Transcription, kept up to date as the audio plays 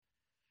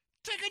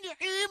Taking your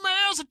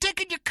emails and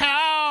taking your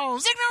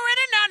calls. Ignorant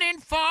and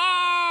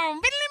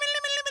uninformed.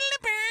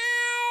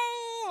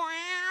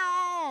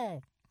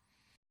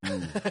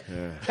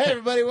 Hey,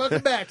 everybody,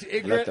 welcome back to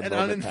Ignorant and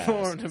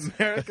Uninformed,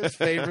 America's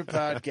favorite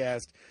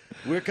podcast.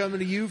 We're coming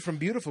to you from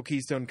beautiful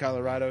Keystone,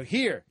 Colorado,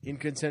 here in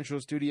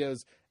Consensual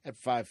Studios at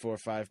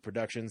 545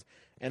 Productions.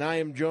 And I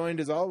am joined,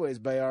 as always,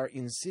 by our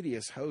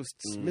insidious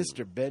hosts,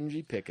 Mr.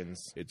 Benji Pickens.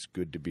 It's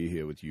good to be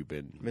here with you,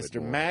 Ben. Mr.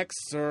 Whitmore. Max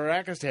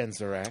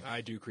Sarakistan.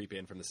 I do creep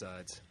in from the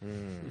sides.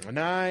 And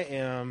I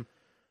am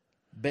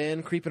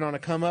Ben, creeping on a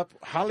come-up,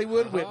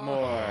 Hollywood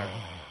Whitmore.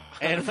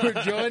 And we're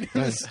joined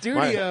in the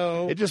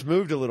studio. It just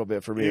moved a little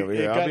bit for me over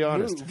here. It I'll be got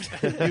honest.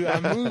 moved.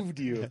 I moved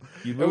you.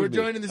 You And we're moved me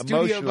joined in the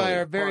studio by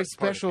our emotionally. very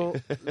special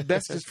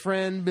bestest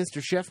friend,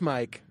 Mr. Chef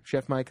Mike.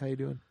 Chef Mike, how you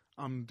doing?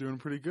 I'm doing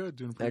pretty good.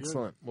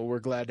 Excellent. Well, we're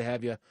glad to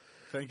have you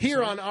Thank you. here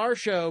so on much. our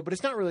show, but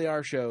it's not really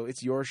our show.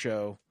 It's your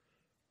show.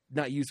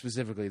 Not you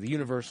specifically, the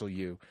universal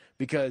you.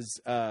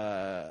 Because,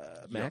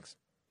 Max?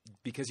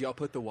 Because y'all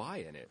put the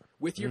Y in it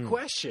with your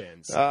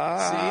questions. See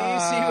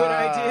Ah. what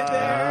I did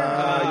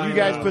there? You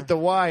guys put the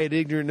Y at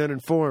ignorant and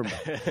uninformed.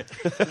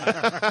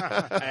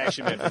 I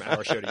actually meant from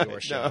our show to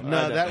your show.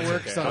 No, that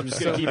works on I'm just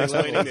so going to keep many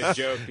explaining levels. this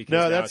joke because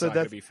No, now that's it's not going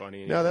that's to be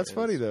funny. No, that's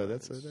anymore. funny though.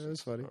 It's- That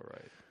was funny. All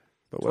right.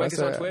 But Like us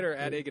on I- Twitter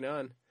at Egg and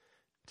On.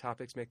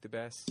 Topics make the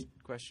best.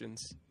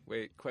 Questions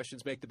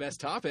make the best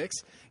topics.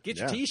 Get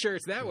your Yeah.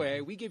 T-shirts that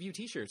way. We give you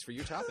T-shirts for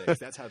your topics.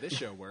 That's how this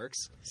show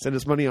works. Send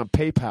us money on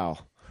PayPal.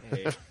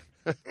 Hey,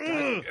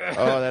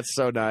 Oh, that's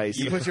so nice.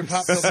 You put your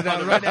pop filter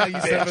down right now,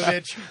 you son of a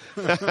bitch.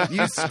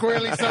 You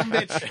squirrely son of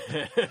a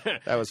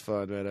bitch. That was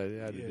fun, man.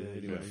 I did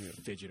it you're anyway.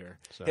 a fidgeter.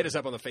 Hit us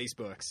up on the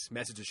Facebooks.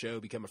 Message the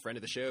show. Become a friend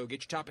of the show. Get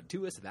your topic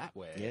to us that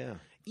way. Yeah.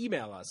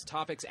 Email us.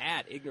 Topics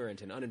at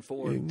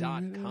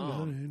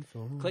ignorantanduninformed.com.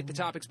 Click the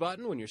topics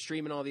button when you're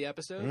streaming all the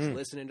episodes,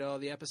 listening to all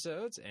the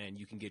episodes, and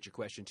you can get your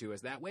question to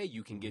us that way.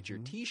 You can get your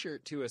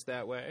T-shirt to us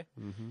that way.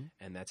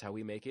 And that's how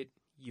we make it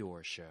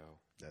your show.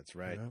 That's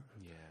right.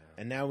 Yeah.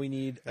 And now we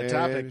need a And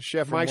topic.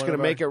 Chef from Mike's one going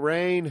of to make our it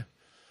rain.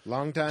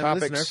 Long-time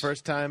topics. listener,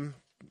 first-time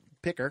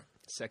picker.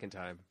 Second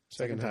time.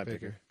 Second-time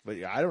picker. But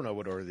yeah, I don't know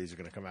what order these are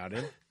going to come out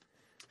in.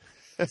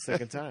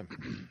 Second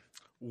time.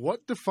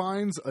 What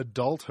defines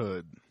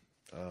adulthood?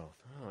 Oh.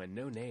 Oh, and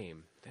no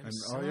name. Them No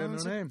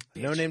sons of name.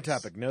 No name bitches.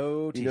 topic.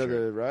 No You T-shirt.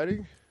 know the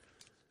writing?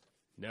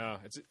 No,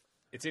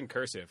 it's in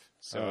cursive.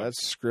 So Oh,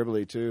 that's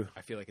scribbly too.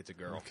 I feel like it's a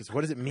girl. Because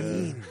what does it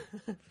mean?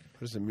 What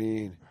does it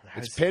mean?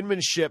 It's does-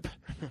 penmanship.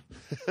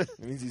 It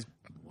means he's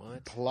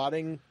What?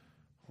 plotting.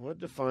 What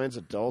defines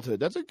adulthood?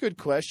 That's a good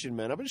question,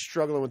 man. I've been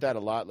struggling with that a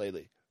lot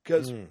lately.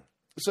 Because,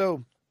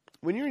 so,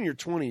 when you're in your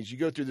 20s, you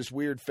go through this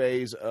weird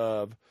phase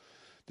of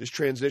this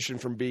transition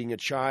from being a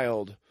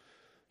child.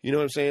 You know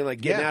what I'm saying?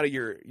 Like getting Yeah. out of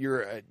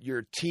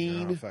your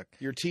teen, Oh, fuck.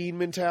 your teen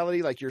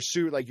mentality, like your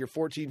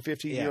 14,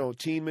 15 year old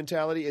teen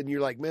mentality, and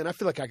you're like, man, I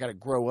feel like I got to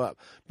grow up,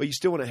 but you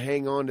still want to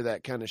hang on to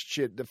that kind of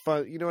shit. The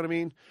fun, you know what I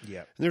mean?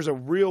 Yeah. And there's a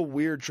real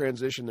weird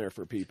transition there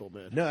for people,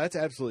 man. No, that's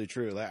absolutely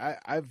true. Like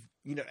I've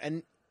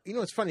and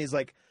what's funny is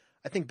like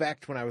I think back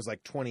to when I was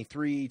like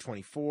 23,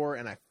 24,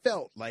 and I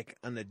felt like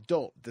an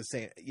adult the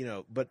same,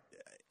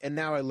 and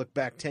now I look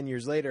back 10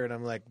 years later and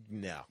I'm like,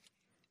 no,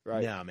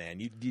 Right? no, man,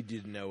 you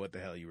didn't know what the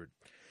hell you were.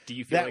 Do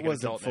you feel That like an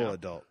wasn't adult full now?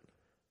 adult.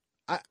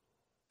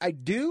 I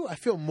do. I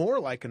feel more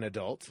like an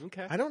adult.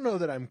 Okay. I don't know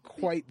that I'm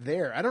quite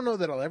there. I don't know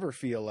that I'll ever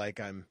feel like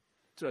I'm.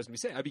 That's what I was going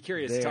to say. I'd be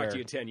curious to talk There. to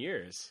you in 10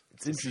 years.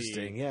 It's to see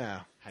interesting, yeah.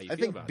 how you I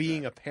feel think about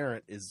being that. a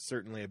parent is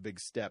certainly a big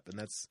step, and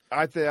that's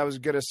I think I was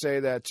gonna say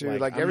that too.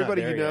 Like, Like I'm not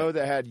everybody there you know yet.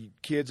 that had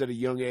kids at a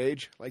young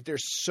age, like they're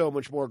so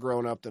much more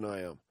grown up than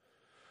I am.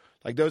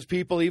 Like those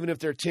people, even if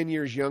they're 10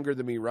 years younger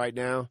than me right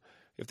now,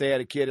 if they had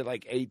a kid at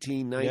like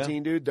 18,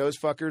 19, dude, those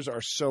fuckers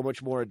are so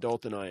much more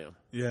adult than I am.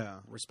 Yeah.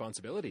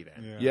 responsibility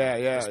then. Yeah.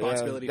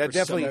 Responsibility That for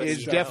definitely some of is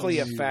these definitely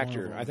a jobs. factor.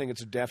 One of them. I think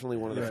it's definitely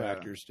one of the Yeah.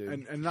 factors,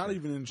 dude. And not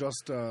even in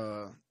just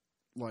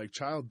like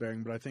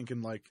childbearing, but I think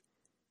in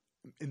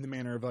the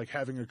manner of like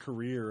having a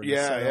career and a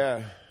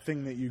setup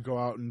thing that you go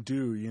out and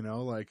do,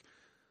 like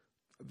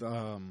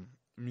I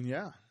mean,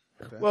 yeah.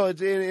 Well,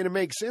 it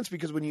makes sense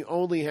because when you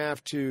only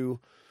have to,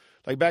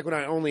 like back when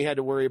I only had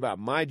to worry about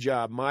my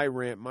job, my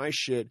rent, my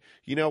shit,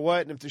 you know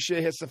what? And if the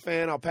shit hits the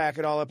fan, I'll pack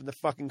it all up in the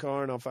fucking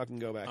car and I'll fucking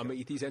go back. I'm going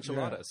to eat these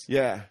enchiladas.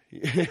 Yeah,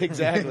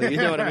 exactly. You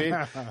know what I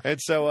mean? And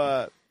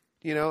so,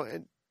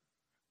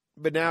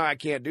 but now I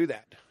can't do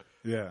that,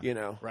 Yeah. you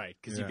know? Right,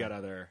 because you've Yeah. got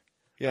other...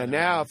 Yeah, other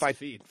now mouths if I to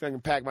feed. can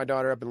pack my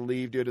daughter up and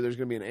leave, dude, there's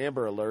going to be an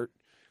Amber Alert.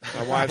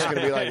 My wife's going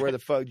to be like, where the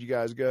fuck did you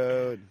guys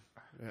go? And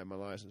I have my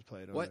license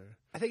plate on What?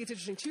 I think it's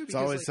interesting, too, it's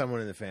because... always like, someone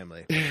in the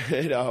family. there.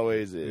 It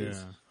always is.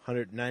 Yeah.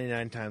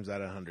 199 times out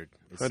of 100.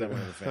 It's someone in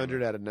the family.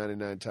 100 out of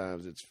 99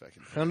 times, it's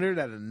fucking... 100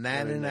 out of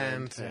 99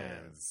 99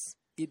 times.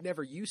 it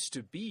never used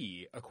to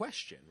be a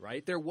question,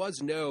 right? There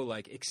was no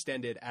like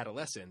extended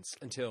adolescence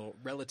until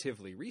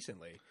relatively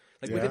recently,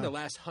 like within the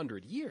last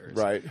 100 years,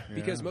 Right.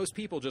 Because most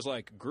people just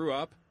like grew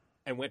up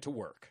and went to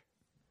work,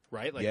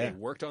 right? Like they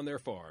worked on their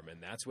farm,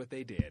 and that's what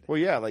they did. Well,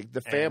 yeah, like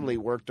the family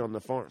worked on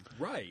the farm.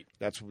 Right.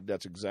 That's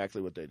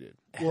exactly what they did.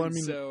 Well, I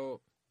mean,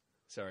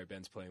 sorry,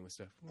 Ben's playing with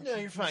stuff. No,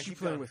 you're fine. Keep Keep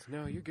playing going. with.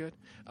 No, you're good.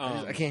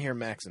 I can't hear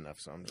Max enough,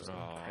 so I'm just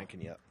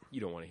cranking you up.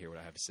 You don't want to hear what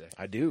I have to say.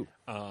 I do.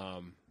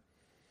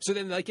 So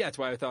then, that's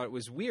why I thought it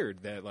was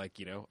weird that,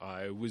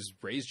 I was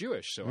raised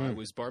Jewish, so I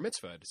was bar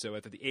mitzvahed. So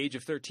at the age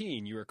of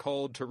 13, you were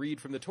called to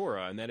read from the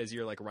Torah, and that is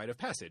your, rite of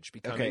passage,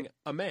 becoming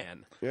a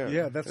man.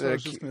 Yeah, that's what I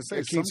was just going to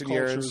say. Some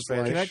cultures,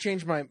 Can I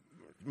change my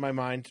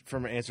mind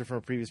from an answer from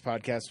a previous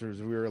podcast where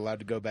we were allowed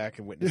to go back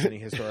and witness any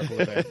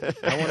historical event?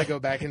 I want to go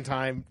back in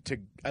time to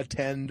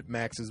attend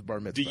Max's bar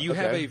mitzvah. Do you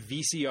have a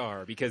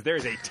VCR? Because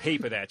there's a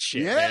tape of that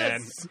shit, Yes!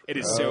 man. It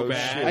is so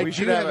bad. I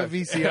do have a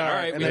VCR, All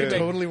right, and I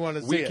totally want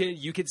to see it.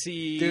 You could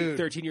see Dude.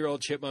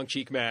 13-year-old chipmunk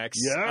cheek Max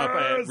Yes! up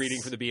at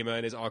reading from the Bema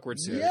in his awkward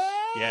suit.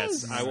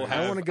 Yes! I will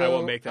I want to go. I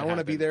will make that I want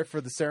to be happen. there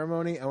for the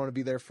ceremony. I want to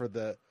be there for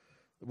the.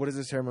 What is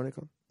the ceremony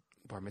called?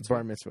 Bar mitzvah.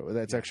 Bar mitzvah.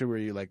 That's actually where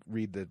you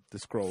read the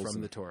scrolls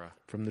From the Torah.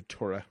 From the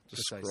Torah.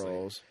 Precisely.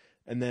 Scrolls.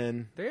 And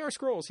then They are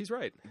scrolls. He's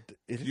right.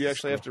 You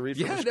actually have to read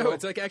from the Yeah, scroll? no,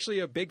 it's actually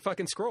a big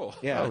fucking scroll.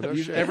 Yeah, Oh, no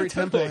shit. every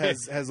temple Totally.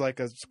 has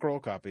a scroll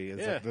copy.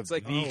 It's Yeah, like the, it's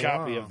like- the Oh,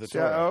 copy wow. of the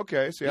Yeah, Torah.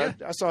 okay. See, Yeah.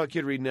 I saw a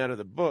kid reading out of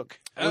the book.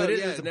 Well, it is.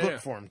 yeah, It's a no, book no.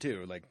 form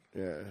too.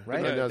 Yeah.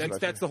 Right? No,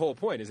 That's the whole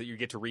point, is that you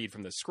get to read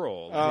from the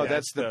scroll. Oh, Yeah,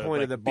 that's the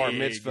point of the bar big-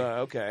 mitzvah.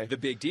 Okay. The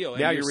big deal.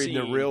 Now And you're reading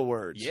the seen- real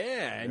words.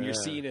 Yeah, and you're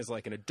Yeah. seen as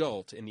like an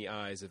adult in the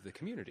eyes of the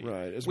community.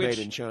 Right. It's Which- made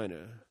in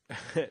China.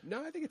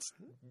 No, I think it's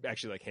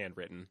actually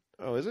handwritten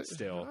Oh, is it?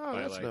 still. Oh,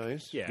 by, that's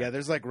nice. Yeah. Yeah,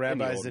 there's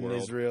rabbis old in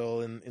world. Israel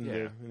and in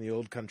Yeah. the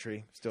old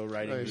country still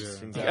writing Nice. these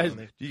things You out. guys, on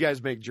there. you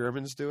guys make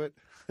Germans do it?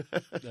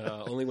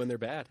 Only when they're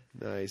bad.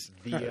 Nice.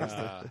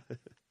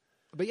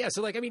 But yeah,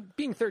 so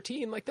being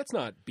 13, that's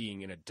not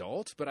being an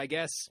adult, but I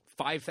guess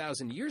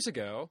 5,000 years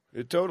ago,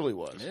 It totally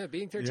was. yeah,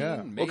 being 13. Yeah.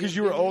 Well, made because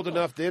you were being an old adult.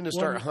 enough then to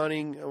start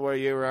hunting, where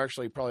you were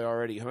actually probably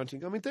already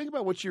hunting. I mean, think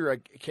about what you're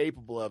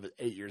capable of at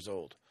 8 years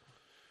old.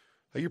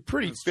 You're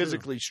pretty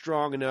physically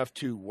strong enough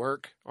to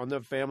work on the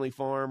family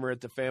farm or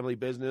at the family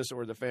business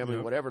or the family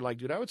whatever.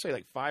 Dude, I would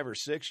say 5 or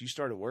 6, you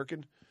started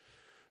working.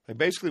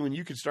 Basically, when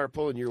you could start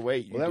pulling your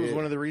weight, you Well, that was did.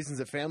 one of the reasons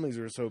that families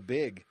were so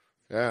big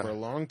Yeah. for a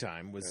long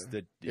time was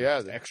that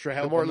Yeah, extra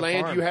help. The more on the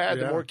land farm. you had,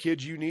 the Yeah. more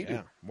kids you needed.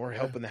 Yeah, more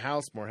help in the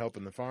house, more help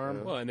in the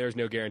farm. Well, and there's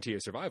no guarantee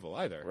of survival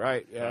either.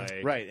 Right. Yeah.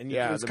 Like- Right, and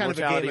Yeah, it was the kind of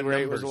a mortality game of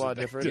rate was numbers a lot at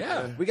that different.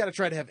 time. Yeah. We got to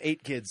try to have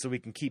 8 kids so we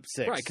can keep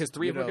 6. Right, because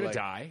 3 of them are going to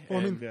like- die, Well,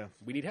 I and mean-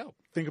 we need help.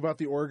 think about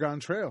the Oregon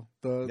Trail,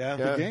 the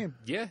Yeah. game.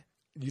 Yeah,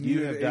 You You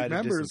needed have 8 died of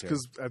members dysentery.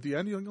 because at the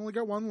end you only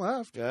got one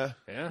left. Yeah.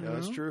 yeah, Yeah,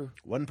 that's true.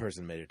 One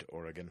person made it to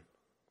Oregon.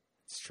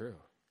 it's true.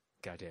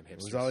 Goddamn hipsters. It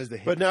was always the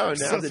hipsters. But now, I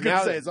was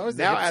gonna say, it's always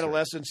the now hipster.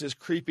 adolescence is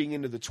creeping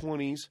into the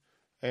 20s,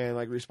 and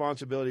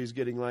responsibility is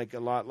getting a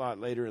lot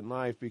later in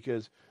life,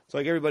 because it's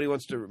everybody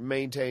wants to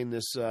maintain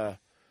this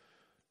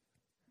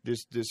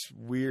this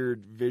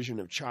weird vision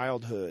of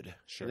childhood.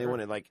 Sure. And they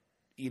want to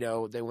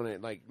they want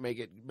to make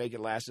it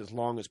last as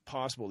long as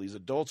possible. These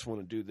adults want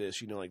to do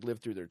this,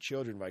 live through their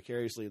children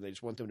vicariously, and they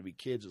just want them to be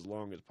kids as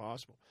long as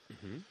possible.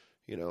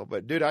 Mm-hmm.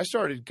 But dude, I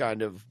started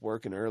kind of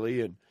working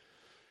early and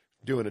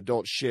doing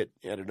adult shit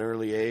at an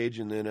early age,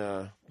 and then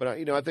but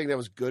I think that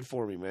was good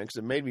for me, man, because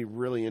it made me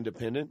really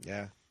independent,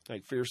 Yeah.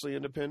 fiercely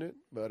independent.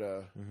 But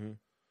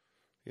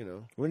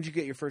When did you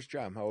get your first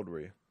job? How old were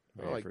you?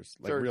 When you first,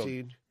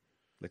 13.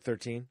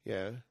 13?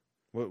 Yeah.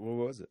 What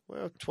was it?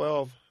 Well,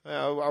 12.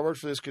 I worked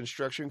for this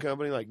construction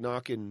company,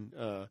 knocking,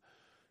 the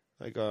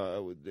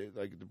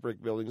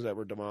brick buildings that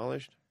were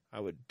demolished. I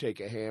would take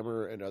a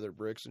hammer and other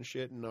bricks and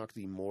shit and knock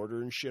the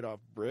mortar and shit off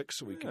bricks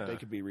so they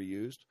could be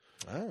reused.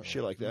 Oh.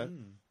 Shit like that.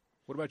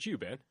 What about you,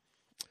 Ben?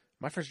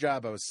 My first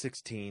job, I was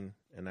 16,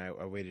 and I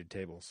waited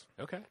tables.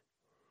 Okay.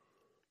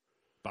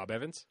 Bob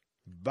Evans?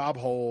 Bob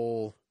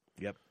Hole.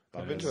 Yep.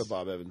 Bob I've been to a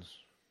Bob Evans.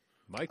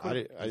 Mike? I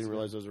didn't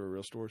realize those were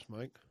real stores,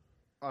 Mike.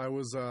 I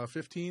was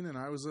 15 and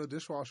I was a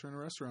dishwasher in a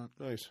restaurant.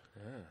 Nice.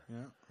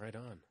 Yeah. Right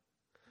on.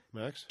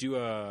 Max?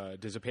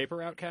 Does a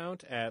paper out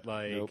count at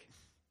Nope.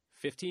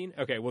 15?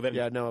 Okay, well then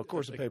Yeah, no, of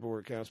course the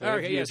paperwork counts. Man.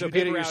 Okay, if yeah, you, so if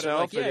you did it paper out at,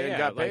 yourself and yeah,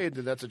 got like, paid,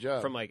 then that's a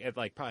job. from at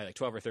probably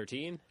 12 or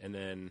 13, and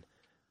then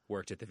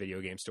worked at the video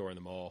game store in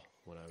the mall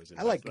when I was in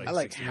I like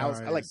 16. house.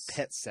 I like Nice.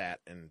 pet sat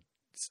and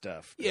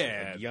stuff.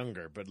 Yeah.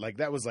 younger, but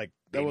that was that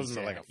wasn't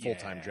Babysat, a full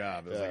time yeah.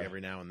 job. It was Yeah.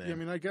 every now and then. Yeah, I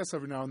mean, I guess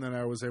every now and then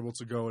I was able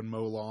to go and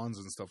mow lawns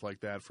and stuff like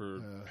that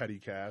for petty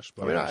cash.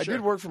 But I did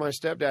work for my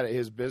stepdad at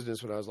his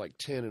business when I was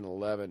 10 and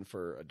 11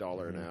 for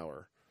 $1 an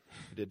hour.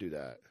 I did do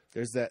that.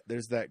 There's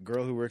that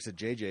girl who works at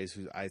JJ's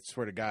who I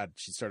swear to God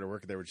she started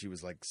working there when she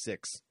was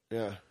 6,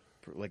 Yeah.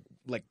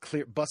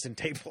 clear bussing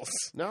tables.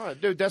 No,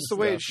 dude, that's the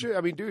way it should.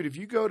 I mean, dude, if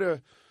you go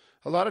to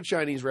a lot of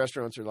Chinese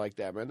restaurants are like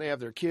that, man. They have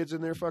their kids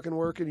in there fucking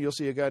working. You'll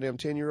see a goddamn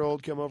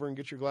 10-year-old come over and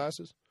get your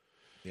glasses.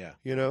 Yeah.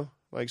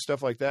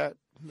 Stuff like that.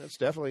 That's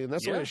definitely, and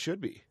that's the way Yeah. it should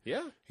be.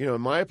 Yeah.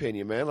 In my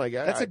opinion, man.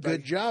 That's a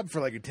good job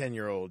for a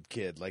 10-year-old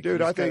kid.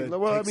 Dude, I think.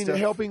 Well, I mean, help.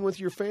 helping with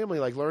your family,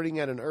 learning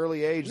at an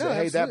early age No, that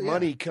hey, that absolutely, yeah.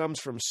 money comes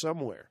from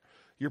somewhere.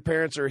 Your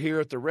parents are here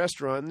at the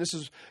restaurant, and this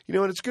is, and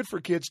it's good for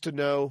kids to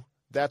know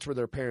that's where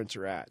their parents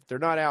are at. They're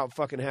not out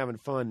fucking having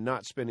fun,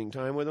 not spending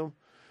time with them.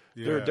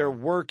 Yeah. They're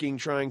working,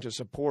 trying to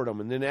support them.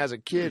 And then as a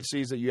kid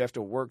sees that you have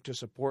to work to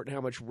support and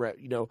how much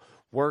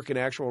work an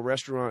actual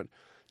restaurant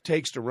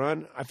takes to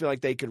run, I feel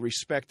like they could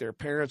respect their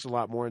parents a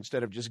lot more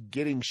instead of just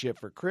getting shit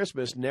for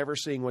Christmas, never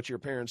seeing what your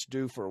parents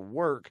do for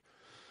work.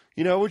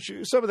 Which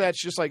some of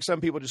that's just like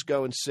some people just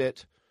go and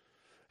sit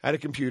at a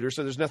computer,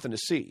 so there's nothing to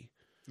see.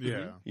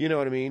 Yeah. You know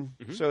what I mean?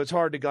 Mm-hmm. So it's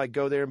hard to like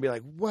go there and be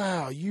like,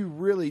 wow, you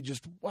really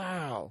just,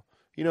 wow.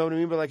 You know what I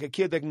mean? But like a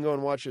kid that can go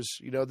and watch us,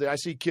 I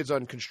see kids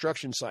on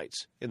construction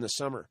sites in the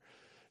summer.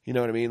 You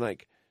know what I mean?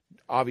 Like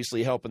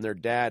obviously helping their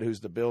dad,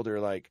 who's the builder,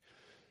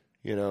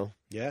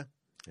 Yeah.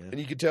 And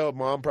you can tell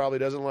mom probably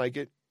doesn't like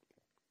it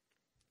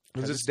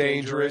because it's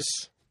dangerous,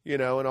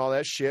 and all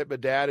that shit. But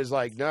dad is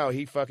like, no,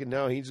 he's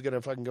going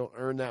to fucking go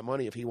earn that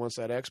money if he wants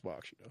that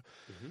Xbox,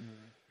 Mm-hmm.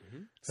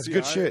 Mm-hmm. That's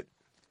good shit.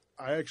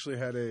 I actually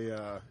had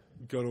a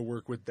go to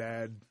work with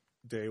dad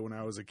day when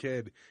I was a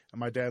kid, and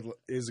my dad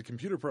is a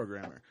computer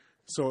programmer.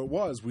 So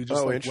we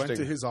just went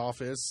to his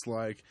office,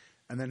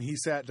 and then he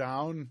sat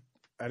down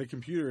at a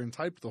computer and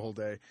typed the whole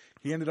day.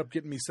 He ended up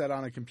getting me set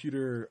on a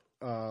computer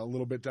a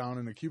little bit down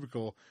in a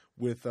cubicle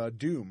with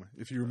Doom,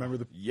 if you remember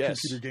the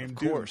computer game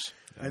Doom. Of course.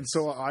 And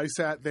so I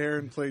sat there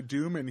and played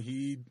Doom, and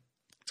he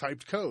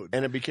typed code.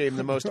 And it became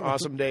the most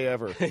awesome day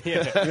ever.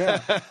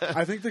 Yeah.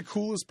 I think the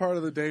coolest part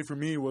of the day for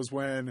me was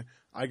when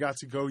I got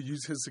to go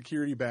use his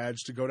security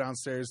badge to go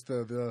downstairs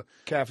to the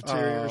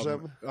cafeteria or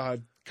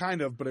something?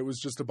 Kind of, but it was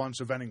just a bunch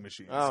of vending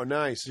machines. Oh,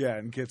 nice. Yeah,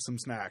 and get some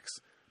snacks.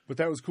 But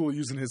that was cool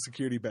using his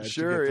security badge.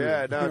 Sure,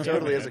 yeah. No,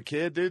 totally. As a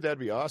kid, dude, that'd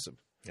be awesome.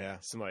 Yeah,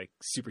 some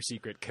super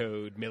secret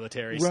code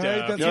military right,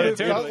 stuff. That's what it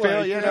felt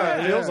like.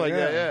 It feels like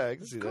that. Yeah, I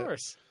can see that. Of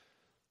course.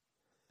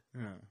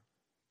 Yeah.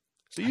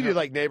 So you did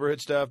like neighborhood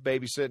stuff,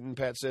 babysitting,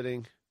 pet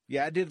sitting.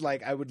 Yeah,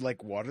 I would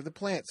water the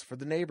plants for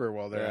the neighbor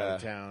while they're out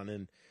of town,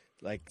 and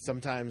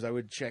sometimes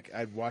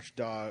I'd watch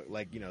dog,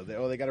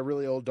 they got a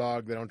really old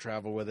dog, they don't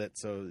travel with it,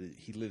 so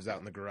he lives out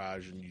in the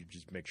garage, and you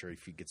just make sure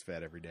he gets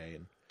fed every day.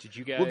 And did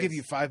you guys? We'll give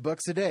you $5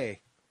 a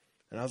day,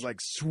 and I was like,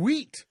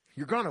 sweet.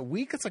 You're gone a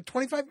week? It's like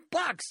 $25.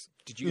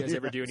 Did you guys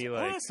ever do any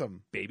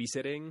awesome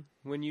babysitting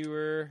when you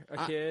were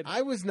a kid?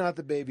 I was not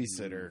the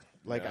babysitter.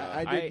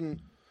 I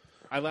didn't.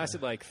 I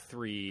lasted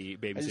 3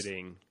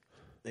 babysitting.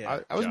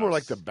 I was more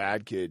like the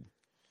bad kid.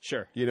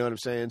 Sure. You know what I'm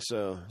saying?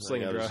 So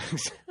slinging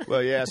drugs.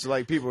 Well, yeah.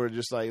 So people were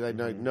just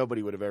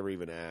nobody would have ever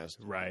even asked.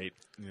 Right.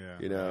 Yeah.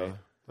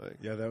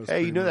 That was.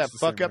 Hey, that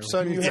fuck up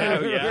son you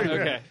have?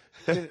 Yeah.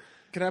 Okay.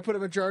 Can I put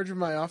him in charge of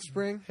my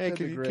offspring? Hey,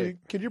 can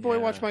your boy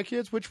watch my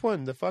kids? Which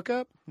one? The fuck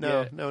up?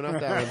 No, not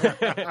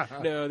that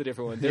one. No, the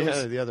different one.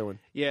 The other one.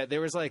 Yeah,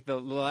 there was the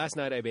last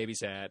night I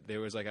babysat, there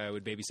was I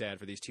would babysat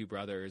for these 2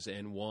 brothers,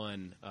 and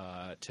one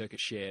took a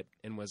shit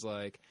and was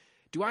like,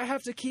 do I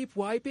have to keep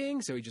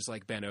wiping? So he just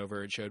like bent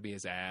over and showed me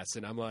his ass,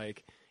 and I'm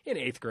like in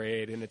 8th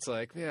grade, and it's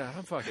like, yeah,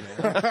 I'm fucking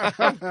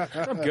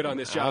I'm good on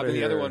this job. And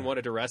the other one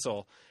wanted to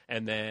wrestle,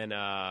 and then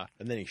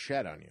he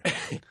shat on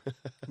you.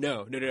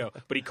 No.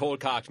 But he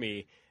cold cocked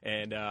me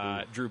and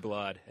drew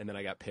blood, and then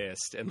I got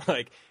pissed and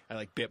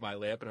I bit my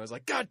lip, and I was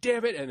like, God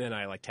damn it! And then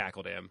I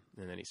tackled him,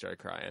 and then he started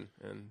crying,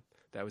 and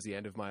that was the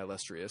end of my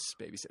illustrious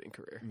babysitting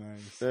career.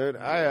 Nice. Dude,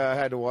 I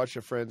had to watch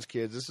a friend's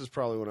kids. This is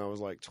probably when I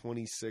was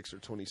 26 or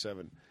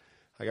 27.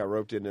 I got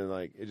roped in, and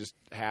it just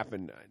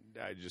happened.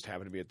 I just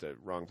happened to be at the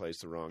wrong place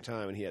at the wrong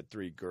time, and he had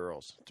 3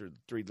 girls,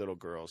 3 little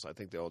girls. I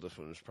think the oldest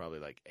one was probably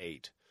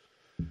 8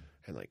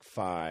 and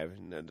 5,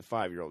 and then the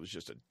 5-year-old was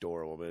just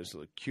adorable, man. It's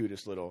the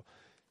cutest little,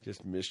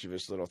 just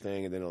mischievous little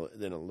thing, and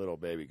then a little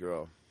baby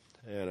girl,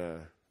 and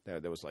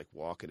that was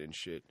walking and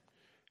shit.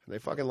 And they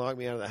fucking locked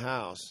me out of the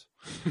house,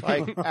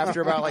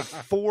 after about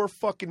 4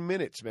 fucking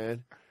minutes,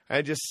 man.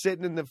 I just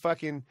sitting in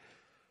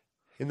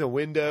the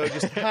window,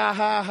 just ha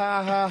ha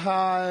ha ha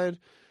ha.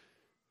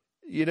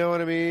 You know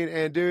what I mean?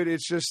 And dude,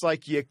 it's just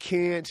you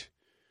can't.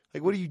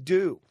 What do you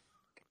do?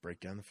 Break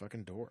down the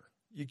fucking door.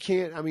 You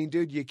can't. I mean,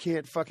 dude, you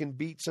can't fucking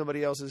beat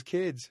somebody else's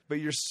kids. But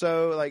you're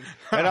so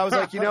And I was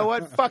like, you know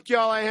what? Fuck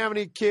y'all. I didn't have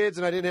any kids,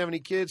 and I didn't have any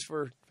kids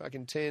for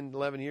fucking 10,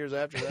 11 years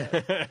after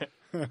that.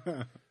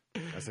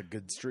 That's a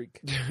good streak.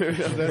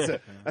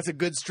 That's a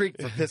good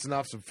streak for pissing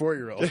off some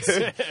 4-year-olds.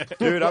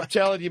 Dude, I'm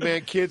telling you,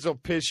 man, kids will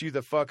piss you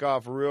the fuck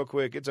off real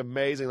quick. It's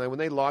amazing. When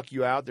they lock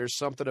you out, there's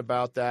something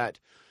about that,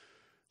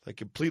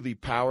 completely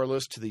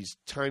powerless to these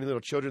tiny little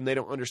children. They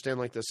don't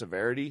understand, the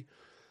severity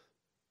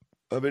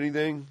of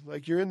anything.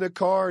 You're in the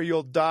car,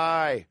 you'll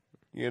die.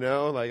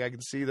 I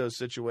can see those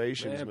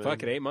situations, man.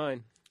 Fuck, it ain't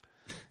mine.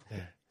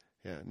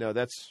 Yeah. No,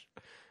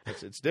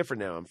 it's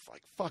different now. I'm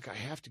like, fuck, I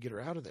have to get her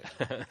out of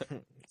there.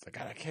 It's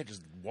God, I can't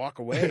just walk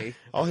away.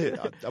 I'm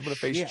going to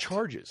face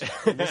charges.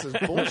 This is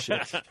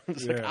bullshit.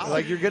 Yeah.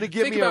 You're going to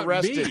get me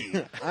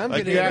arrested. I'm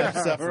going to end up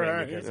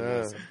suffering because of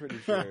this. I'm pretty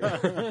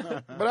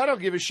sure. But I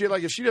don't give a shit.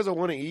 If she doesn't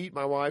want to eat,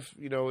 my wife,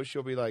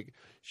 she'll be like,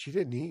 she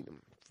didn't eat.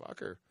 Fuck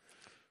her.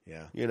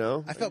 Yeah.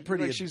 I felt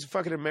pretty. She's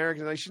fucking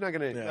American. She's not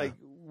going to,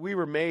 we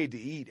were made to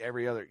eat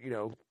every other,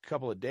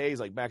 couple of days.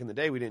 Like back in the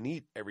day, we didn't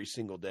eat every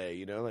single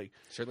day, like.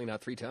 Certainly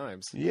not 3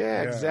 times.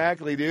 Yeah,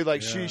 exactly, dude.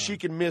 Like she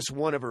can miss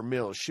one of her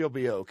meals. She'll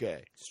be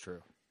okay. It's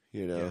true.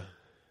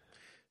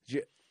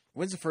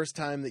 When's the first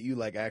time that you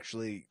like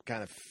actually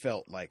kind of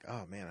felt like,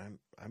 oh man,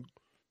 I'm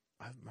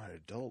an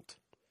adult?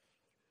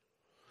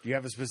 Do you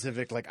have a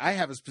specific, like, I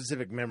have a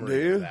specific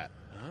memory of that.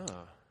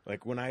 Oh.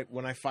 Like when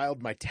I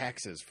filed my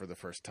taxes for the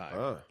first time.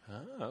 Oh.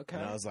 Okay.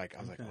 And I was like,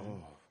 oh, I feel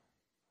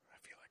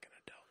like an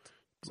adult.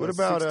 So What I was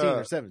about 16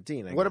 or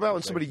 17? What about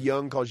when somebody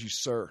young calls you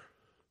sir?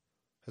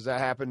 Has that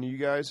happened to you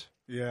guys?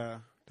 Yeah.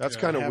 That's It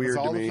kind of happens weird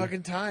to all me. the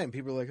fucking time.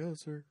 People are like, oh,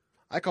 sir.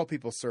 I call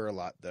people sir a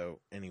lot, though,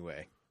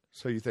 anyway.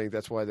 So you think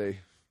that's why they?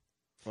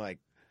 Like,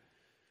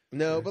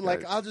 no, but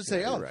like, Right. I'll just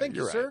say, Yeah, oh, you're thank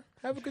you, right. sir.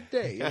 Have a good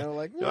day.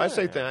 Like, No, I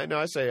say yeah. that. No,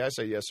 I say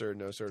yes sir,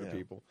 no sir to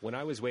people. When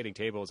I was waiting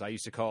tables, I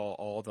used to call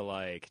all the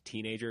like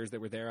teenagers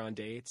that were there on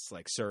dates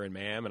like sir and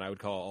ma'am, and I would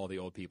call all the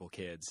old people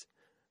kids.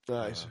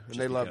 Nice, and just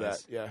they love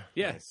because. that. Yeah,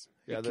 Yeah. Nice.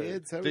 yeah. Hey, The,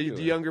 kids, how we the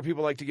doing? younger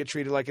people like to get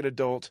treated like an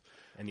adult.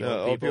 And the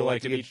old people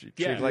like to be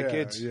treated like Yeah,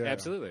 kids. yeah.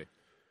 Absolutely.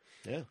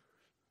 Yeah.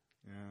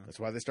 Yeah. That's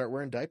why they start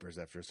wearing diapers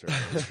after a certain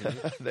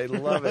age. They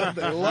love it.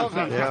 They love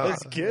it. Yeah, Those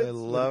kids. they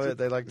love it.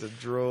 They like to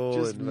drool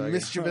Just and like,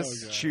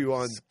 mischievous. chew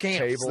on Scamps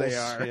tables. they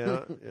are.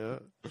 Yeah,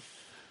 yeah.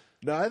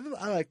 No,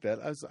 I like that.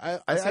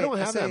 I don't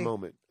have that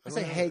moment. I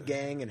say "Hey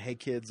gang" and "Hey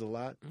kids" a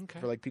lot Okay.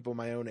 for like people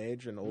my own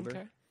age and older.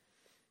 Okay.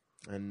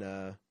 And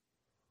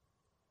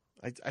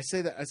I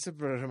say that I said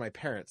that to my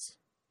parents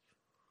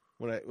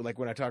when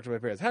I talk to my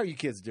parents. How are you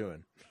kids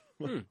doing?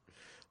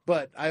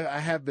 But I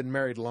have been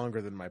married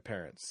longer than my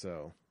parents,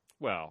 so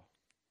Well,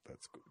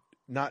 that's good.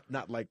 Not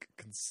like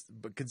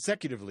but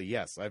consecutively.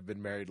 Yes, I've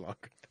been married longer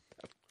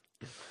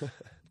than them.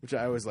 Which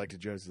I always like to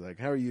joke. Like,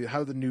 how are you? How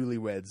are the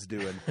newlyweds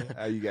doing?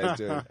 How you guys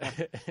doing,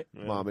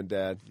 mom and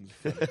dad?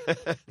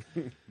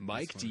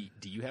 Mike,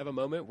 do you have a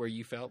moment where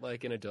you felt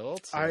like an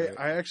adult? I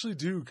actually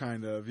do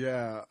kind of,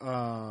 yeah.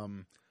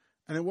 And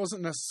it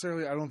wasn't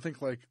necessarily, I don't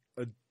think like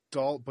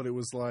adult, but it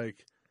was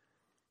like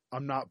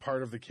I'm not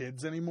part of the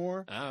kids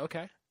anymore. Oh,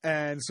 okay.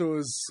 And so it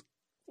was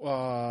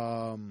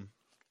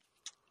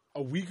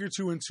a week or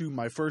two into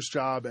my first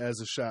job as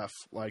a chef,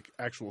 like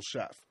actual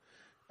chef.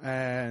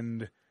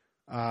 And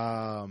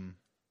a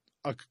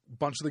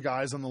bunch of the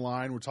guys on the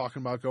line were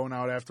talking about going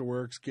out after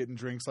work, getting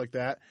drinks like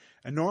that.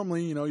 And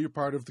normally, you're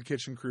part of the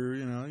kitchen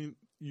crew,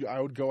 I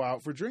would go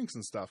out for drinks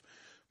and stuff.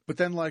 But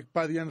then like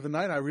by the end of the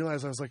night, I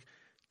realized I was like,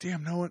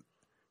 damn, no one,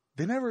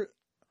 they never,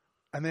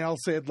 and they all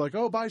said like,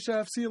 oh, bye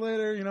chef, see you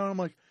later. And I'm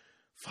like,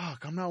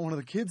 fuck, I'm not one of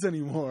the kids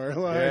anymore.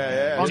 Like,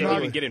 Yeah. You I'm didn't not,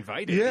 even get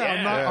invited.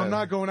 yeah, I'm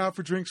not going out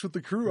for drinks with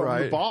the crew. I'm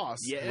the Right. boss.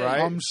 Yeah.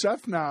 Right. I'm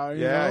chef now.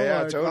 You Yeah, know?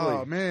 yeah, Like, totally.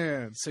 Oh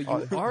man. So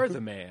you are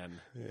the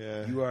man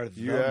Yeah, You are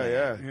the yeah, man.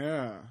 yeah.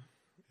 Yeah.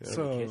 in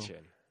So the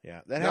kitchen.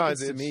 Yeah, that No, happens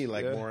to it's- me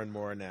like yeah. more and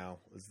more now.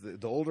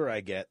 The older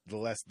I get,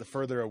 the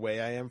further away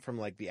I am from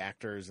like the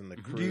actors and the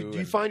crew. Do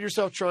you find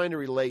yourself trying to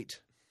relate?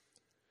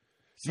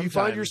 Do you find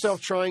Sometimes.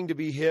 yourself trying to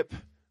be hip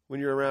when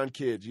you're around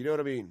kids? You know what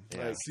I mean?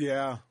 Yeah. Like,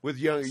 yeah. with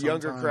younger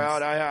Sometimes.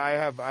 crowd, I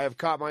have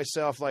caught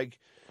myself like,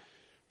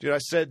 dude, I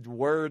said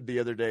word the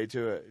other day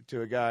to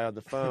a guy on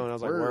the phone. I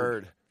was like,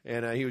 word,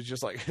 and he was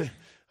just like,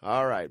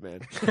 all right,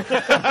 man.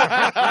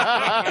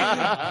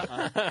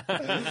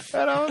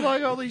 And I was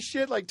like, holy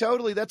shit, like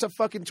totally, that's a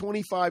fucking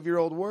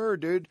 25-year-old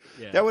word, dude.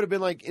 Yeah. That would have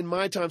been like in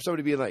my time,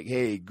 somebody being like,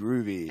 hey,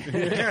 groovy,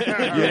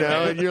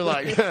 and you're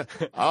like,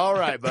 all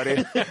right,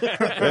 buddy,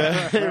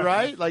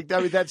 right? Like, I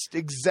mean, that's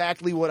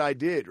exactly what I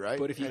did, right?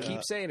 But if you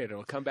keep saying it,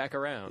 it'll come back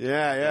around.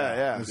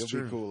 yeah. You'll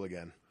true. be cool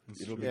again.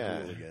 It'll be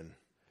Yeah. cool again.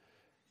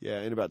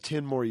 Yeah, in about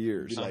 10 more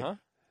years. Be like, Uh-huh.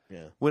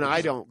 Yeah. When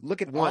I don't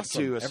Look at want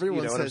awesome. to, Everyone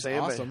you know what I'm says saying?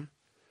 But awesome.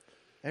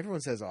 Everyone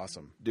says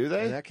awesome. do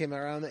they? And that came out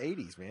around the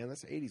 80s, man.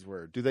 That's an 80s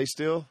word. Do they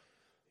still?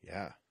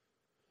 Yeah.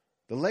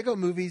 The Lego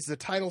movies, the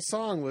title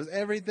song was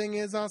 "Everything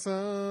is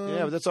awesome."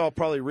 Yeah, but that's all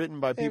probably written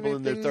by people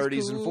in their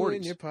Everything's 30s and cool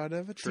 40s. You're part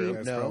of a True. team.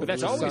 That's No, probably- But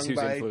that's it was always sung who's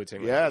by,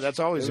 influencing. Yeah, Rich. that's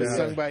It always was Yeah.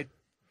 sung by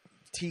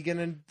Tegan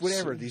and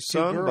whatever. These two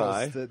Sung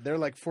girls. by- They're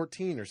like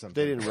 14 or something.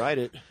 They didn't write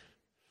it,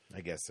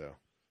 I guess so.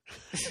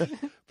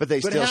 but they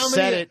But still how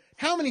said many? it.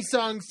 How many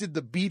songs did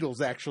the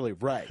Beatles actually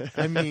write?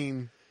 I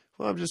mean,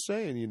 Well, I'm just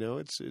saying,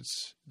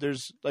 it's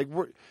there's like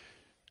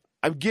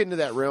I'm getting to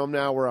that realm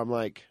now where I'm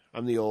like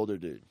I'm the older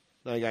dude.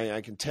 Like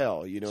I can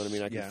tell, you know what I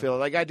mean? I can Yeah. feel it.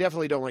 Like I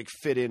definitely don't like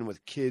fit in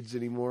with kids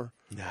anymore.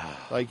 no.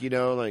 Like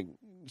like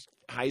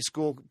high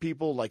school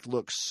people like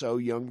look so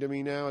young to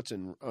me now. It's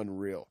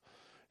unreal.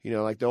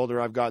 Like the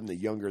older I've gotten, the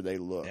younger they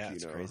look. Yeah,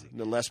 it's crazy.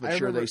 The less I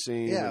mature remember- they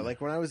seem. Yeah, and- like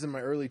when I was in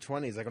my early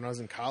 20s, like when I was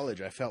in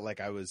college, I felt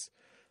like I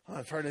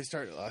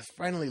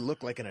finally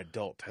look like an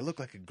adult. I look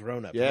like a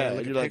grown up. yeah.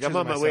 And you're like, I'm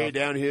on my way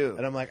down here.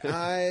 And I'm like,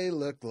 I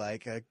look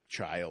like a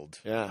child.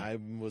 Yeah. I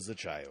was a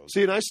child.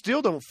 See, and I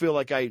still don't feel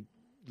like I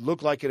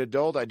look like an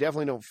adult. I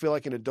definitely don't feel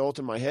like an adult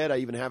in my head. I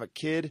even have a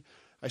kid.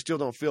 I still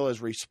don't feel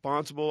as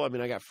responsible. I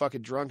mean, I got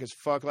fucking drunk as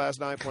fuck last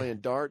night playing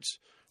darts,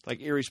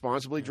 like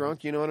irresponsibly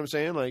drunk. You know what I'm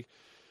saying? Like,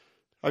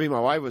 I mean,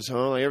 my wife was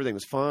home. Like everything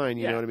was fine.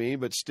 You Yeah. know what I mean?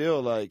 But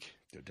still, like,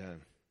 Good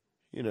time.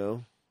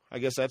 I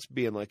guess that's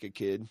being like a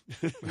kid,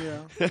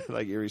 Yeah.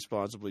 like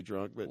irresponsibly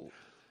drunk. But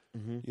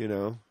you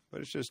know,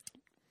 but it's just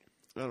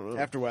I don't know.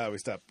 After a while, we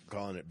stopped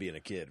calling it being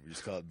a kid. We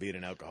just call it being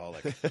an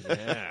alcoholic.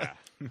 Yeah.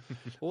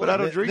 But I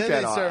don't drink then that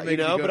they start often, you making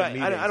know. you go But to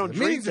meetings. I don't The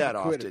drink meetings that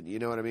have quit often. You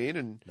know what I mean?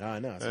 And No, I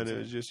know. and it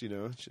was just, you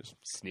know, it's just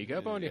Sneak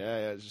up on you.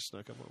 yeah, it just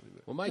snuck up on me.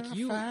 Well, Mike,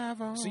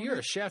 so you're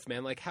a chef,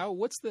 man. Like,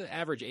 what's the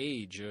average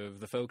age of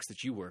the folks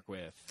that you work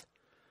with?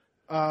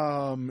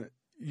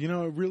 You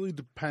know, it really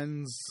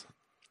depends,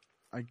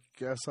 I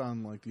guess,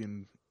 on like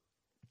the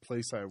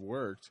place I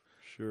worked.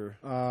 Sure.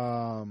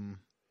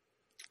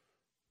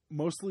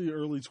 Mostly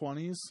early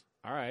 20s.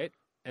 All right.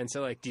 And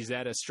so, like, is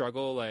that a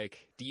struggle?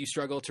 Like, do you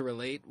struggle to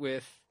relate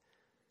with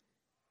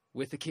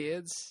the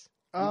kids?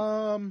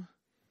 On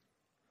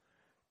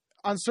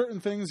certain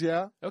things,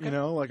 yeah. Okay. You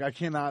know, like I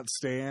cannot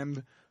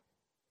stand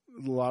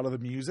a lot of the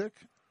music.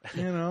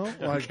 You know,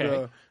 like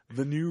Okay.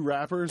 the new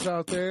rappers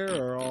out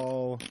there are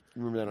all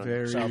Remember that on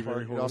very, South very Park?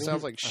 It all horrible.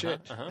 sounds like shit.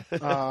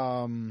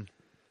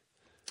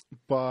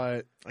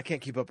 but I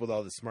can't keep up with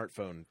all the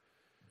smartphone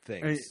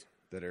things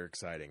that are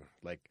exciting.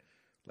 Like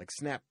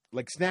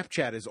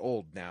Snapchat is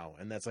old now,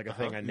 and that's like a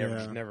thing I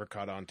never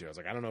caught on to. I was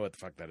like, I don't know what the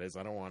fuck that is.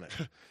 I don't want it.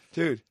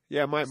 Dude,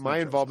 yeah, my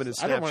involvement in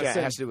I don't wanna Snapchat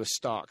send- has to do with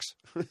stocks.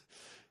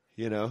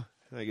 You know,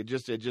 like it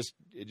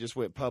just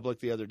went public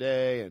the other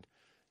day, and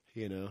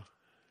you know,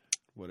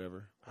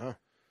 whatever. Huh?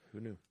 Who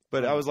knew?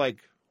 But I was like,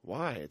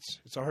 why?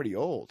 It's already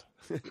old.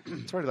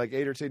 It's already like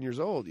 8 or 10 years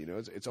old. You know,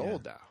 it's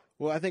old now.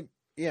 Well, I think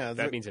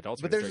That means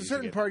adults. But are gonna there's a start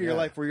certain using part of your Yeah.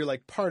 life where you're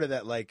like part of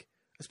that, like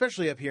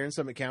especially up here in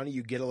Summit County,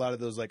 you get a lot of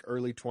those like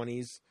early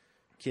 20s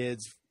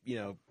kids, you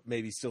know,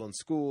 maybe still in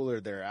school or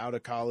they're out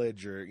of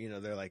college or, you know,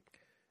 they're like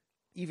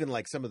even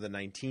like some of the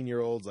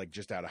 19-year-olds like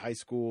just out of high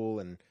school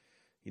and,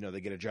 you know,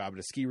 they get a job at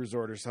a ski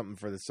resort or something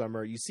for the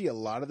summer. You see a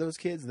lot of those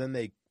kids, then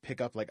they pick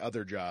up like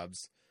other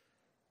jobs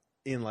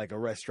in like a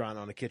restaurant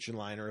on a kitchen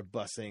line or a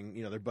bussing,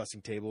 you know, they're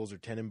bussing tables or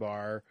tenon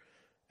bar.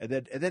 And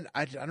then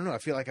I don't know, I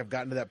feel like I've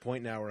gotten to that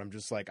point now where I'm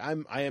just like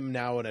I am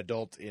now an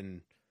adult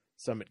in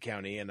Summit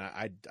County, and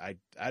I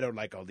don't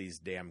like all these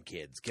damn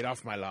kids. Get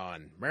off my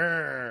lawn.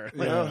 Brr.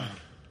 yeah.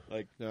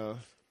 Like no.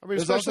 I mean,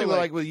 There's especially also,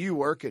 like with you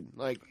working,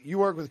 like you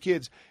work with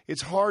kids,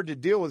 it's hard to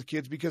deal with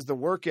kids because the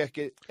work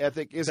ethic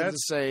isn't the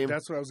same.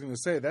 That's what I was going to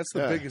say. That's the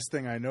Yeah. biggest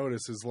thing I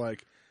notice is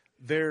like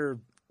they're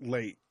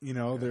late. You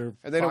know, they're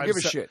And they don't give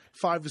a shit.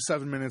 5 to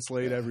 7 minutes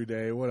late every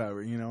day,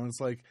 whatever. You know, and it's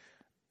like,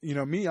 you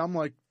know, me, I'm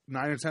like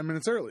 9 or 10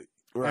 minutes early.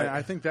 Right. And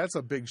I think that's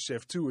a big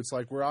shift too. It's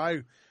like where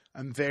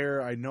I'm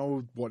there, I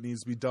know what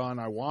needs to be done.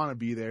 I want to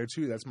be there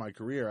too. That's my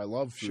career. I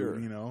love food, Sure.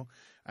 you know,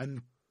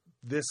 and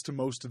this to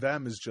most of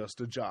them is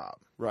just a job,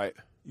 Right.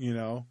 you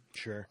know?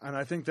 Sure. And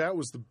I think that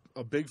was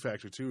a big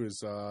factor too,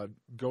 is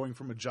going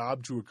from a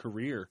job to a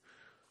career.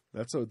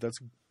 That's a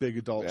big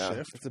adult Yeah.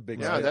 shift. It's a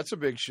big Yeah, that's a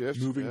big shift.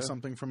 Moving Yeah.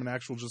 something from an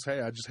actual just,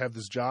 hey, I just have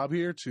this job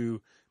here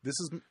to this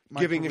is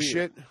my Giving a career.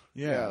 shit.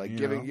 Yeah, like you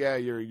giving. know? Yeah,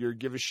 your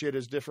give a shit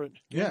is different.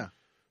 Yeah.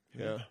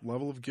 Yeah.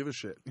 Level of give a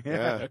shit.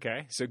 Yeah.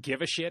 Okay, so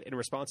give a shit and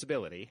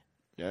responsibility.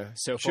 Yeah.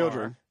 So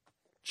Children.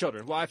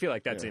 children. Well, I feel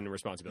like that's Yeah. in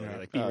responsibility, Yeah.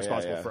 like being Oh, yeah,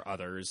 responsible yeah. for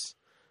others.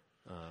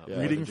 Yeah.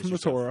 Reading just from the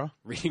yourself. Torah.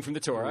 Reading from the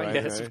Torah, Right,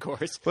 yes, right. of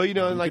course. Well, you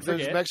know, and You like could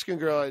there's a forget. Mexican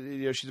girl,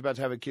 you know, she's about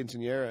to have a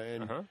quinceañera,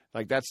 and Uh-huh.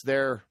 like that's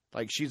their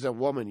like she's a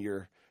woman.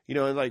 You're, you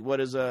know, and like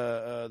what is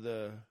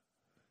the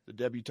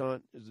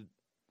debutante? Is it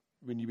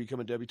when you become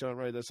a debutante,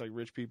 right? That's like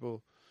rich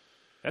people.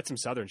 That's some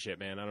Southern shit,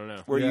 man. I don't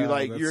know. Where you Yeah,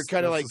 like you're that's-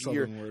 kind of that's like the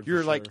Southern word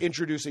you're for like sure.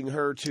 introducing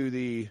her to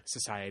the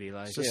Society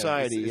life.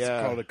 Society, It's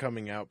yeah. called a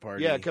coming out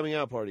party. yeah coming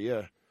out party,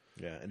 yeah.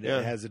 Yeah, and Yeah.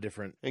 it has a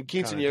different. And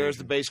quinceañera is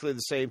connotation. basically the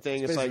same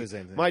thing. It's It's like basically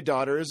the same thing. my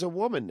daughter is a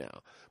woman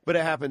now, but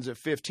it happens at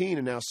 15,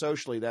 and now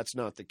socially that's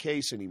not the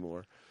case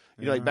anymore.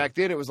 You know, like back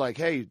then it was like,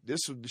 hey,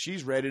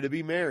 she's ready to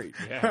be married.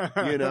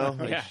 Yeah. You know,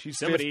 like Yeah. she's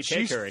Somebody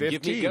she's take her and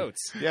give me 15.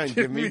 goats. Yeah, and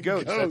give me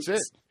goats. That's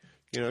goats. it.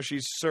 You know,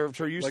 she's served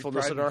her Like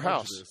usefulness Pride at and our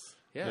house. Prejudice.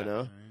 Yeah. You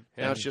know,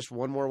 Yeah. now it's just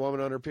one more woman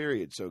on her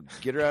period. So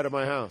get her out of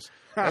my house.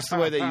 That's the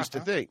way they used to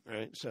think,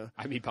 right? So,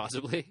 I mean,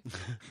 possibly.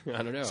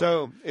 I don't know.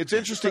 so it's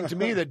interesting to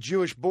me that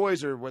Jewish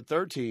boys are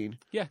 13.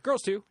 yeah,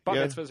 girls too. Bat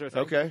Yeah. mitzvahs are a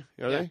thing. Okay,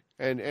 are Yeah.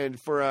 they? And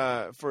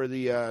for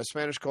the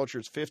Spanish culture,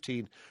 it's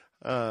 15.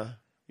 You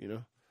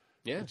know,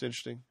 Yeah. it's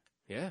interesting.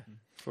 Yeah.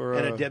 For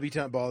And a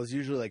debutante ball is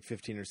usually like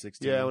 15 or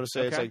 16. yeah, I want to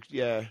say it's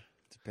Okay. like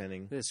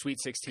depending. The Sweet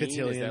 16. Is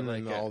Cotillion that like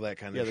and a- all that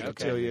kind yeah of the shit.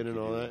 cotillion and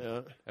all that.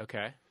 Yeah.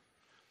 Okay.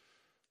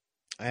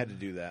 I had to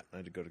do that. I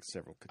had to go to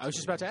several. I was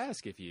just about to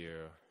ask if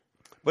you.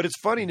 But it's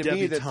funny to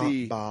me that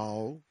Debutante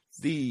ball.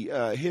 the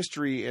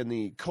history and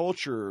the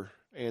culture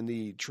and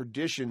the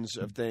traditions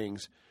of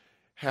things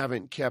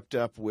haven't kept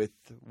up with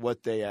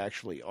what they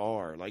actually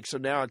are. Like, so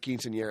now a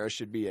quinceañera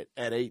should be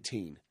at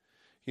 18.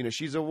 You know,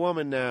 she's a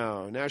woman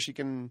now. Now she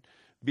can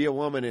be a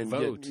woman and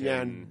Vote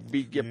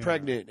get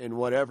pregnant and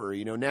whatever.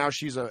 You know, now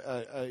she's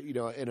a you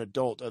know, an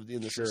adult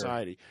in the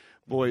society.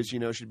 Boys, you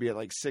know, should be at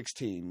like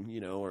 16.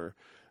 You know, or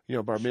you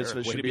know, bar mitzvah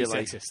Way should to be be at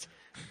like sexist.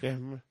 yeah.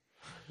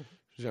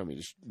 I mean,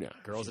 just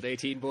Girls at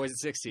 18, boys at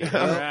 16. No,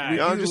 All right.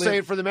 I'm just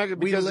saying for the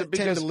because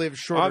tend to live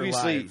shorter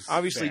obviously, lives.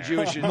 obviously Fair.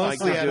 Jewish and like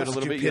Mostly to out do of it a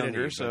little bit stupidity,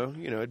 younger, but- so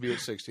it'd be at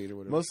 16 or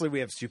whatever. Mostly we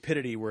have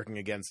stupidity working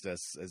against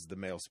us as the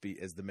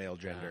male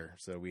gender.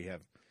 So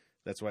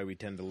that's why we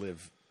tend to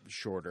live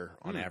shorter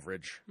on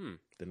average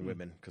than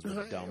women because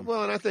we're dumb.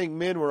 Well, and I think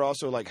men were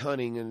also like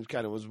hunting, and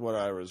kind of was what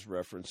I was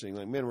referencing.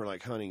 Like men were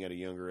like hunting at a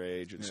younger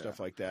age and stuff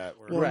like that.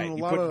 Where- Well, right, and a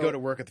you lot couldn't of- go to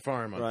work at the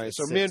farm. right.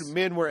 So 6.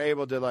 men were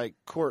able to like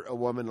court a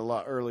woman a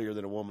lot earlier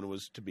than a woman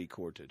was to be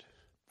courted.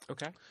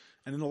 Okay.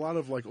 And in a lot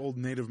of like old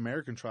Native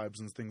American tribes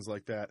and things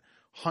like that,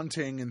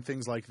 hunting and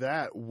things like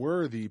that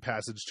were the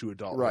passage to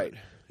adulthood. Right.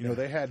 You know,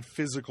 they had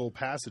physical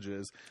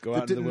passages Go that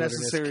out in the didn't wilderness,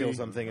 necessarily kill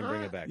something, and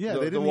bring it back. Yeah, The-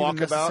 they the didn't even walkabout.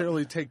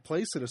 necessarily take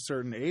place at a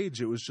certain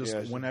age. It was just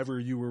Yeah. whenever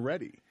you were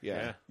ready.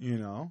 Yeah. You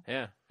know,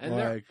 Yeah. And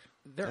like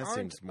there That aren't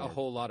seems a more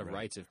whole lot of right.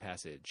 rites of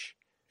passage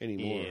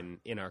Anymore.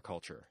 in our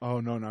culture. oh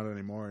no, not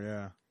anymore.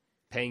 Yeah,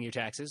 Paying your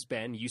taxes,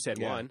 Ben, you said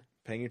Yeah. one.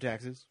 Paying your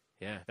taxes.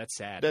 Yeah, that's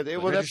sad.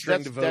 Well,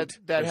 Registering to vote.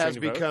 that has Registering to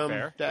vote, become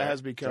fair, that fair.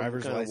 has become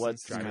Driver's kind of what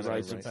license, driver's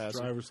rites of license.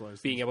 passage. driver's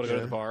license. Being able to go to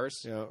Yeah. the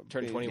bars, Yeah.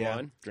 turn Being-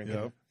 21. Drink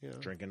Yeah. up. Yeah.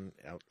 Drinking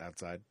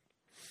outside.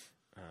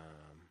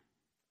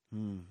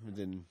 And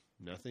then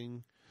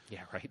nothing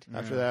Yeah, right.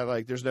 after that.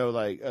 Like, there's no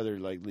like other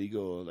like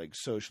legal, like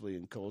socially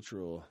and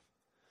cultural.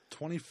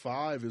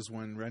 25 is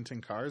when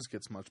renting cars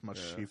gets much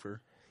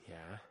cheaper. Yeah.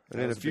 And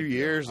in a was few big deal.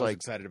 years, I was like,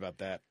 excited about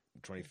that.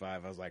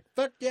 25. I was like,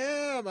 fuck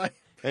yeah, my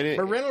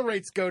and rental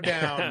rates go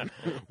down.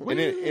 in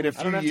a I don't few have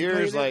to pay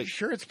years, the like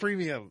insurance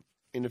premium.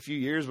 in a few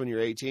years when you're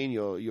 18,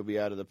 you'll be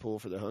out of the pool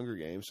for the Hunger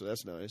Games, so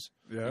that's nice.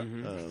 Yeah,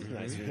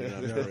 Nice when you don't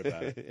have to worry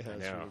about it. Yeah, that's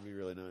know. gonna be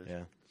really nice.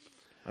 Yeah.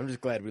 I'm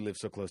just glad we live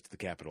so close to the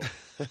Capitol.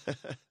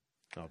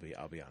 I'll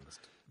be honest.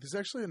 there's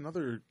actually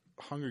another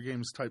Hunger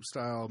Games type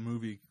style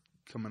movie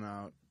coming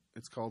out.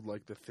 It's called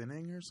like The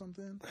Thinning or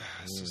something.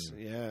 It's just-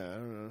 yeah, I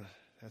don't know.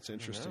 That's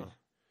interesting.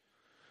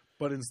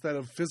 But instead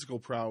of physical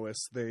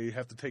prowess, they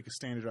have to take a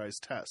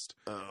standardized test,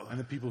 Oh, and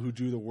the people who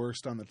do the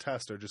worst on the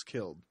test are just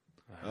killed.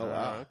 Oh,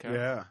 wow. Okay.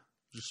 Yeah,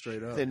 just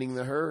straight up. thinning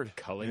the herd.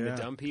 Culling Yeah.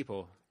 the dumb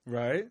people.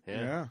 Right?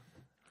 Yeah.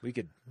 We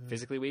could.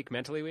 Physically weak,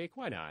 mentally weak.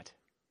 Why not?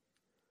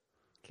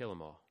 Kill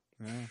them all.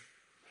 Yeah.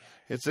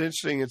 It's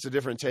interesting. It's a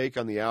different take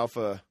on the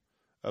alpha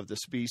of the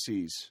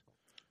species.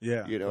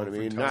 Yeah. You know what I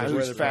mean? Tells Not us where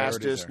who's the priorities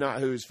fastest, are. not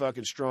who's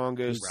fucking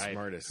strongest, Right.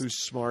 Smartest. who's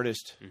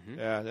smartest. Mhm.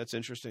 Yeah, that's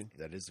interesting.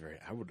 That is very.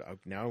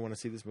 Now I want to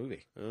see this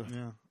movie.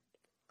 Yeah.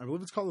 I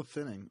believe it's called The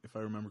Thinning, if I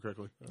remember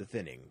correctly. The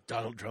Thinning.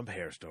 Donald Trump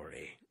hair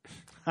story.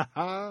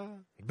 Ha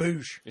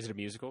Boosh. Is it a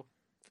musical?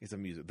 It's a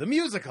music. The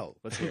musical!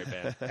 Let's hear it,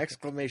 Ben.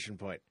 Exclamation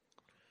point.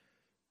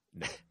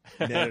 No.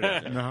 No.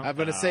 No. I'm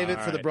going to save it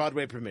All for the right.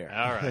 Broadway premiere.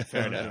 All right,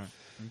 fair enough.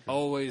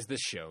 Always the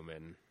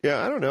showman.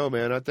 Yeah, I don't know,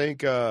 man. I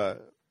think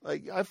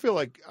like I feel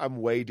like I'm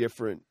way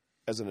different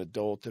as an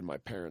adult than my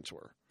parents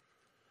were.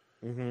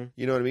 Mm-hmm.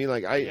 You know what I mean?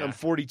 Like Yeah. I'm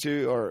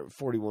 42 or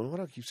 41. Why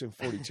do I keep saying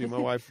 42? My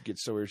wife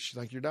gets so weird. She's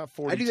like, "You're not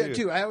 42." I do that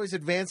too. I always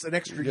advance an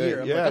extra Yeah,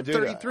 year. I'm yeah, like, I'm dude.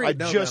 33. I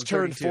No, just I'm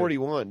turned 32.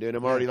 41, dude.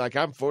 I'm already like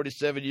I'm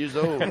 47 years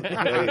old. You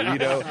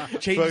know,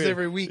 Changes Fucking-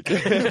 every week.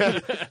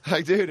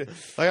 like, dude,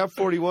 like I'm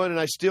 41 and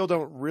I still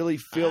don't really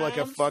feel like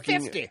a I'm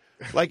fucking 50.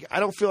 like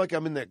I don't feel like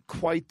I'm in that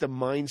quite the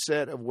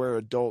mindset of where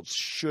adults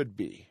should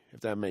be.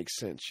 If that makes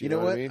sense, You know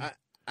what? I mean?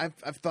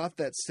 I've thought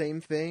that same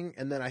thing,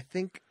 and then I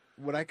think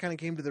what I kind of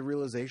came to the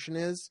realization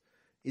is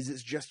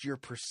it's just your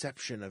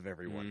perception of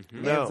everyone.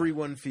 Mhm. No.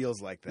 Everyone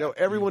feels like that. No,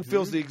 everyone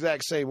feels the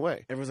exact same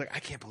way. Everyone's like, I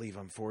can't believe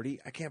I'm 40.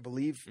 I can't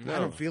believe I No.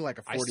 don't feel like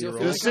a I still 40-year-old.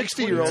 feel The like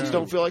I'm 60-year-olds 22.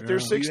 don't feel like they're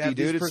Yeah. 60,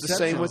 dude. It's the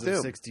same with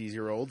them.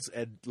 60-year-olds,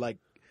 and like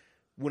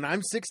when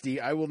I'm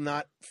 60, I will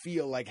not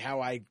feel like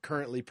how I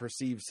currently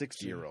perceive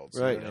 60-year-olds.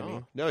 Right. You know what I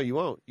mean? No, you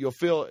won't. You'll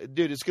feel,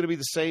 dude, it's going to be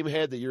the same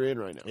head that you're in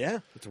right now. Yeah,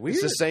 it's weird.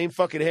 It's the same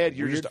fucking head.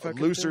 You're Weird just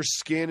fucking looser thing.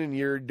 skin and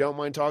you don't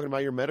mind talking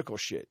about your medical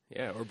shit.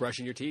 Yeah, or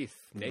brushing your teeth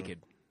naked.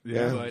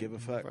 Yeah. Don't But- give a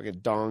fuck. Fucking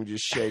dong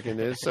just shaking.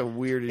 It's so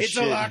weird as It's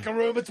shit. a locker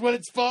room. It's what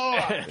it's for.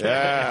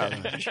 Yeah.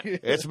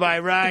 It's my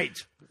right.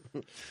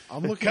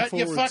 I'm looking Cut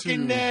forward your fucking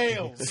to,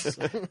 nails.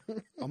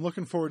 I'm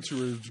looking forward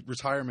to a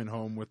retirement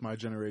home with my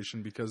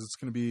generation because it's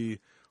going to be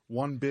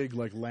one big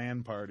like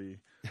LAN party.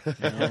 You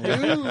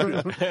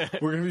know?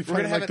 We're going to be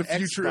playing have like the an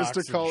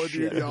futuristic Xbox and Call of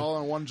Duty shit. all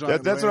on one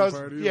giant That's LAN what I was.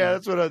 party. Yeah,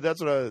 that's what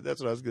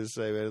I was gonna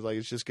say, man. It's like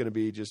it's just gonna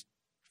be just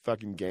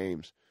fucking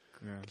games.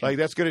 Yeah. Like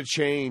that's gonna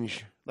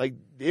change. Like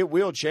it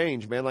will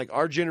change, man. Like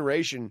our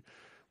generation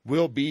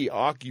will be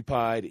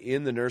occupied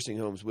in the nursing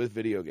homes with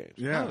video games.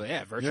 Yeah. Oh,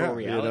 yeah, virtual Yeah.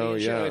 reality. You know,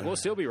 and shit. yeah. Like, we'll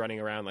still be running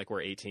around like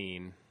we're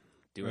 18,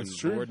 doing That's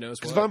true. Lord knows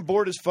Because what. if I'm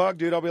bored as fuck,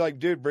 dude, I'll be like,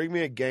 dude, bring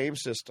me a game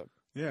system.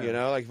 Yeah. You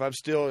know, like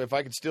if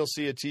I could still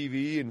see a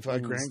TV and My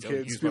fucking Still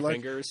grandkids use be my like,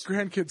 fingers.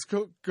 grandkids,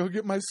 go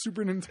get my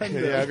Super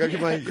Nintendo. Yeah, go get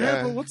my-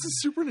 Grandpa, yeah. what's a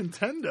Super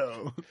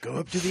Nintendo? Go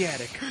up to the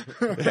attic.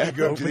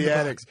 go up to the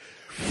attic.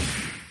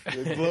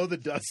 Blow the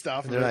dust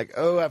off. And they're like,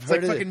 oh, I've it's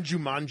like heard of fucking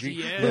Jumanji.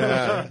 Yeah.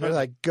 Yeah. They're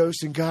like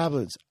Ghosts and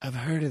Goblins. I've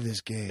heard of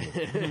this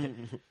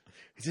game.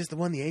 Is this the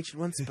one the ancient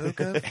one spoke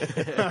of?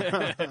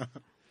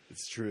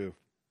 It's true.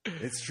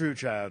 It's true,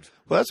 child.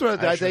 Well, that's what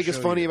I I shall think is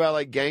show funny you. about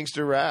like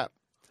gangster rap.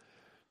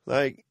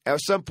 Like, at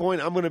some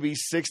point, I'm going to be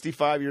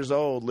 65 years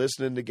old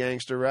listening to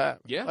gangster rap.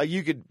 Yeah. Like,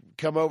 you could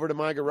come over to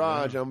my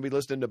garage, and I'm going to be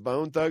listening to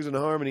Bone Thugs and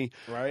Harmony.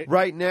 Right.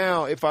 Right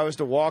now, if I was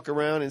to walk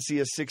around and see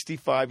a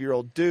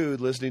 65-year-old dude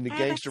listening to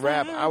gangster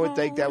rap, I would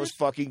think that was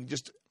fucking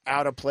just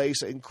out of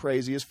place and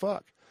crazy as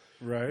fuck.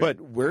 Right. But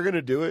we're going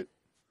to do it,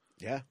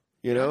 Yeah.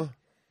 you know?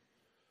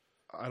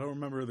 I don't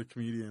remember the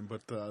comedian,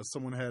 but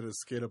someone had a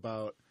skit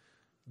about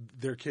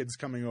their kids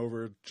coming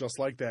over just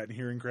like that and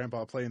hearing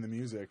Grandpa playing the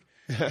music.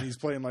 And he's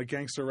playing like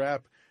gangster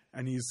rap,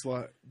 and he's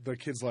like, the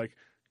kid's like,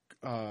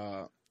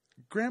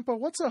 Grandpa,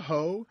 what's a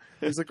hoe?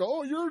 He's like,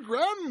 oh, your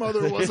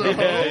grandmother was a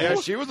hoe. Yeah,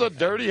 she was a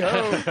dirty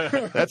hoe.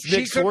 That's She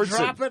Nick could Swardson.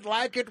 drop it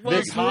like it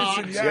was Nick hot.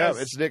 Swardson, yeah,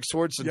 it's Nick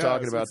Swardson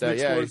talking about that. Nick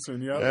Yeah,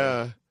 Swardson, yep.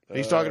 yeah.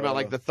 He's talking about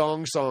like the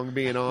thong song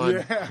being on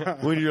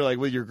when you're like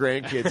with your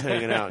grandkids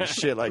hanging out and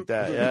shit like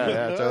that.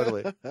 Yeah,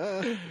 totally.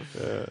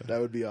 That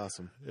would be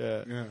awesome.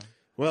 Yeah. Yeah.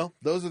 Well,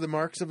 those are the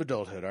marks of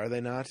adulthood, are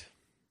they not?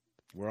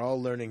 We're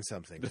all learning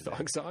something. The today.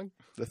 thong song?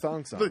 The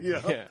thong song. Yeah.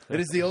 Yeah. It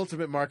is the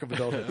ultimate mark of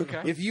adulthood.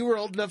 Okay. If you were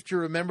old enough to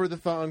remember the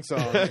thong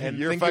song and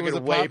You're think it was a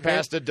fucking way pop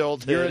past hit,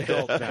 adulthood. you're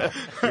adult now.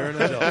 You're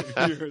an adult.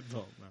 You're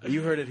adult now.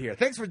 You heard it here.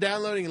 Thanks for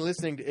downloading and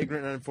listening to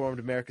Ignorant and Uninformed,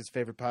 America's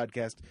favorite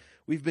podcast.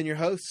 We've been your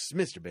hosts,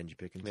 Mr. Benji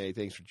Pickens, Hey,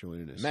 thanks for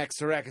joining us. Max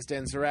Sarakis,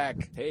 Dan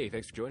Sarak, Hey,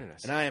 thanks for joining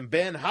us. and I am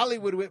Ben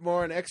Hollywood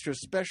Whitmore. An extra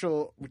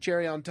special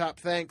cherry on top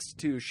thanks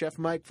to Chef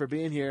Mike for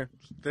being here.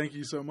 Thank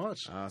you so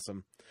much.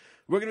 Awesome.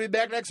 We're going to be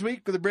back next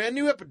week with a brand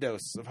new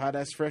epidose of hot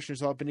ass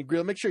freshness all up in your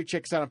grill. Make sure you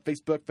check us out on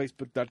Facebook,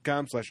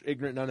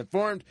 facebook.com/ignorant and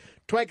uninformed.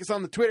 Twike us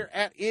on the Twitter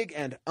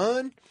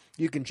 @ig&un.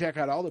 You can check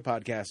out all the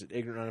podcasts at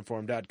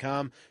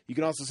ignorantanduninformed.com. You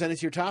can also send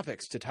us your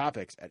topics to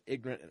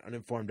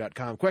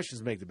topics@ignorantanduninformed.com.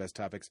 Questions make the best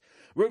topics.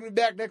 We're going to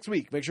be back next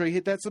week. Make sure you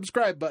hit that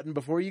subscribe button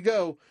before you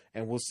go,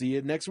 and we'll see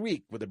you next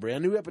week with a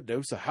brand new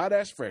epidose of hot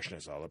ass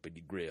freshness all up in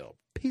your grill.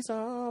 Peace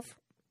off.